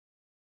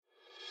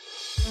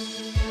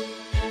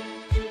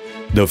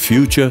The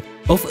future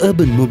of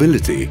urban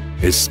mobility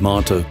is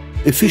smarter,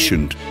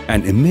 efficient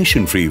and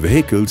emission-free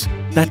vehicles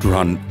that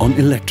run on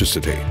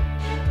electricity.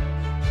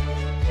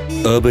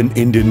 Urban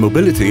Indian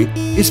mobility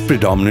is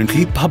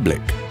predominantly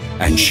public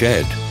and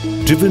shared,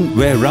 driven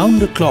where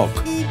round-the-clock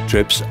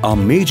trips are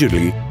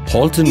majorly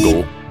halt and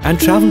go and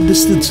travel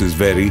distances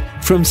vary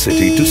from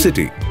city to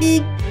city.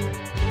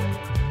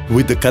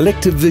 With the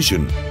collective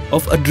vision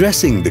of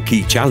addressing the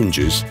key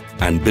challenges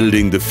and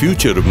building the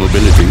future of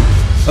mobility,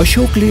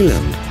 Ashok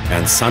Leyland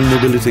and Sun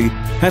Mobility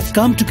have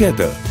come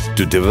together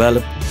to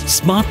develop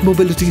smart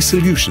mobility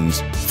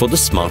solutions for the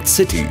smart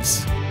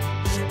cities.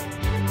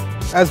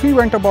 As we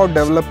went about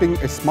developing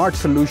a smart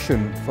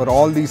solution for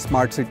all these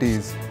smart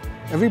cities,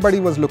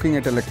 everybody was looking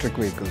at electric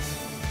vehicles.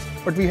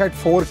 But we had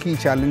 4 key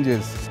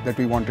challenges that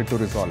we wanted to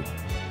resolve.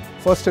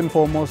 First and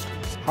foremost,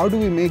 how do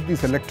we make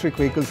these electric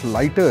vehicles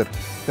lighter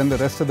than the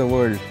rest of the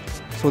world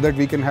so that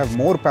we can have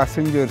more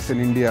passengers in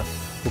India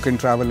who can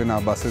travel in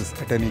our buses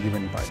at any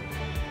given time?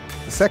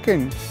 The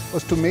second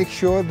was to make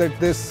sure that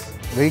this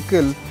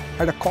vehicle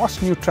had a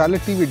cost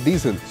neutrality with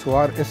diesel, so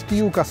our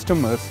STU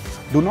customers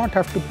do not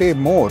have to pay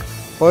more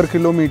per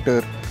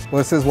kilometer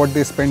versus what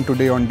they spend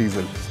today on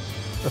diesel.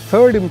 The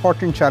third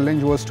important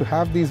challenge was to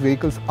have these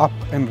vehicles up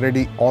and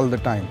ready all the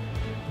time.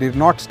 They're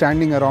not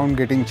standing around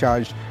getting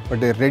charged, but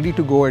they're ready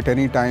to go at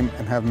any time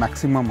and have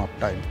maximum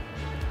uptime.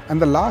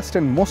 And the last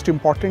and most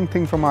important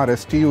thing from our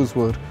STUs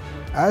were,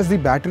 as the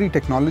battery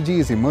technology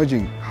is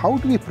emerging, how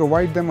do we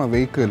provide them a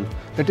vehicle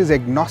that is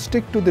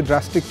agnostic to the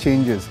drastic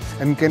changes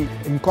and can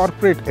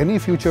incorporate any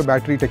future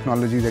battery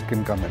technology that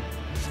can come in?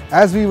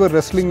 As we were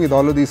wrestling with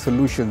all of these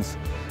solutions,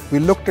 we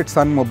looked at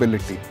Sun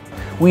Mobility.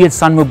 We at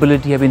Sun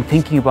Mobility have been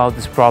thinking about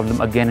this problem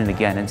again and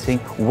again and saying,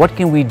 what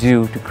can we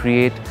do to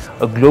create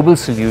a global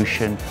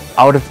solution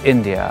out of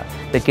India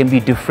that can be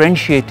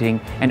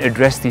differentiating and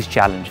address these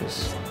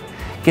challenges?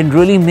 Can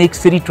really make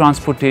city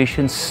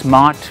transportation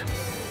smart,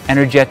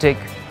 energetic,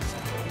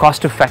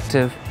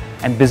 cost-effective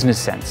and business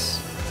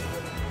sense.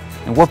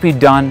 And what we've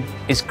done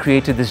is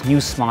created this new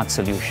smart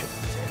solution.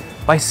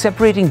 By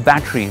separating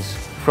batteries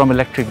from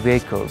electric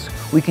vehicles,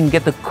 we can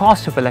get the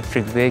cost of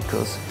electric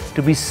vehicles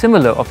to be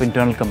similar of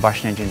internal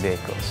combustion engine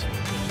vehicles.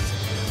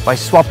 By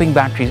swapping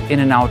batteries in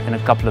and out in a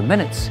couple of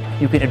minutes,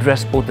 you can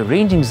address both the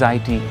range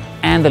anxiety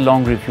and the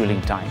long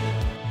refueling time.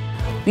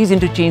 These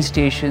interchange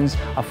stations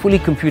are fully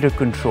computer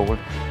controlled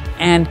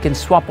and can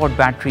swap out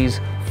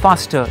batteries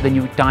faster than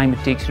the time it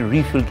takes to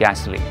refuel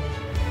gasoline.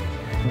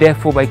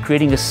 Therefore, by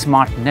creating a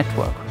smart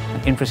network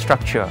and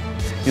infrastructure,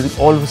 you can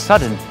all of a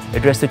sudden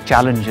address the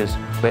challenges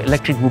where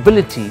electric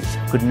mobility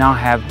could now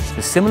have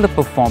the similar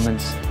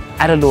performance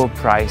at a lower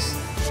price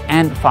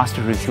and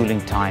faster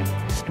refueling time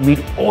to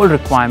meet all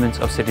requirements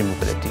of city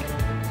mobility.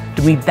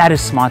 To me, that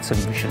is smart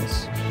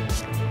solutions.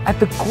 At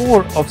the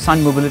core of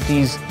Sun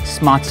Mobility's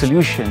smart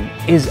solution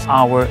is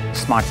our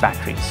smart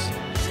batteries.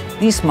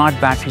 These smart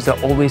batteries are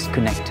always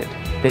connected.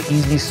 They're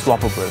easily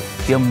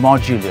swappable, they're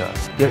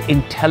modular, they're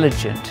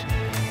intelligent,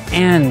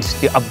 and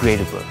they're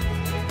upgradable.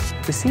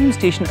 The same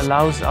station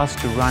allows us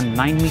to run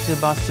 9-meter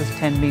buses,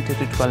 10-meter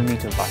to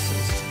 12-meter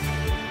buses.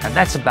 And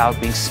that's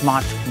about being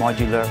smart,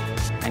 modular,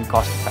 and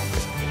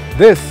cost-effective.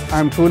 This,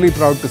 I'm truly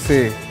proud to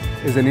say,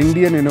 is an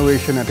Indian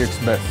innovation at its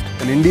best.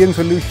 An Indian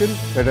solution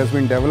that has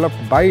been developed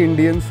by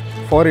Indians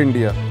for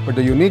India. But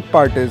the unique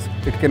part is,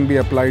 it can be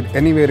applied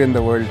anywhere in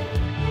the world